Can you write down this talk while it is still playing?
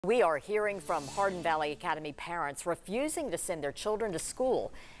We are hearing from Hardin Valley Academy parents refusing to send their children to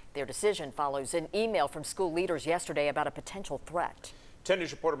school. Their decision follows an email from school leaders yesterday about a potential threat. 10 News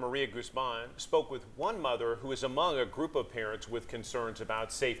reporter Maria Guzman spoke with one mother who is among a group of parents with concerns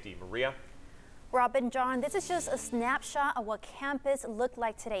about safety. Maria? Rob and John, this is just a snapshot of what campus looked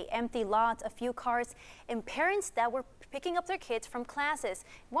like today. Empty lots, a few cars, and parents that were picking up their kids from classes.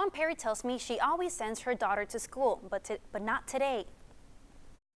 One parent tells me she always sends her daughter to school, but not today.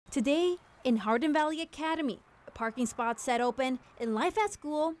 Today, in Hardin Valley Academy, a parking spot set open and life at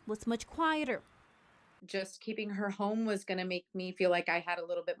school was much quieter. Just keeping her home was going to make me feel like I had a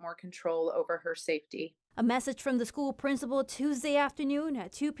little bit more control over her safety. A message from the school principal Tuesday afternoon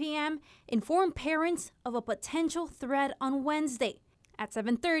at 2 p.m. informed parents of a potential threat on Wednesday. At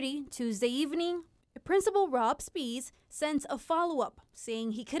 7:30 Tuesday evening, Principal Rob Spees sends a follow-up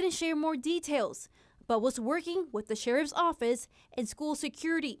saying he couldn't share more details, but was working with the sheriff's office and school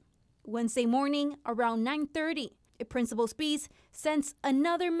security. Wednesday morning around 9:30, Principal Spees sends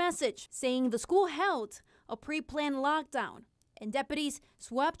another message saying the school held a pre-planned lockdown and deputies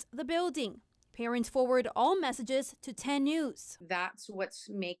swept the building. Parents forward all messages to 10 News. That's what's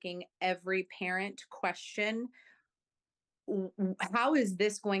making every parent question, how is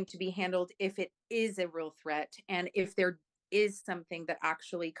this going to be handled if it is a real threat and if there is something that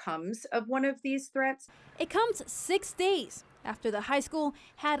actually comes of one of these threats? It comes 6 days after the high school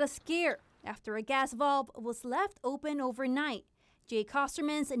had a scare after a gas valve was left open overnight. Jay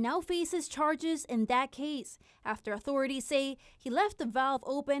Kostermans now faces charges in that case after authorities say he left the valve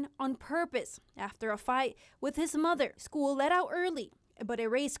open on purpose after a fight with his mother. School let out early, but it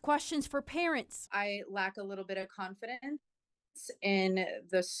raised questions for parents. I lack a little bit of confidence in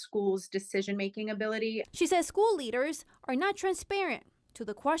the school's decision-making ability. She says school leaders are not transparent to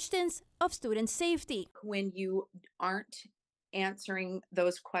the questions of student safety. When you aren't answering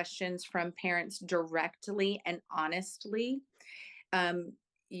those questions from parents directly and honestly,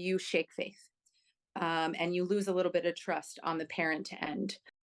 you shake faith and you lose a little bit of trust on the parent end.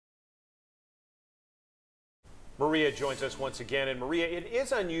 Maria joins us once again. And Maria, it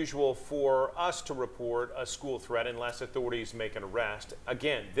is unusual for us to report a school threat unless authorities make an arrest.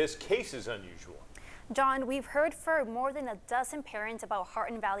 Again, this case is unusual. John, we've heard from more than a dozen parents about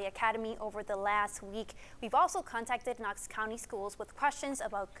Hardin Valley Academy over the last week. We've also contacted Knox County schools with questions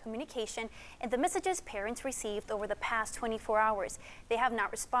about communication and the messages parents received over the past 24 hours. They have not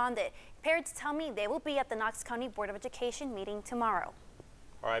responded. Parents tell me they will be at the Knox County Board of Education meeting tomorrow.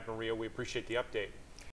 All right, Maria, we appreciate the update.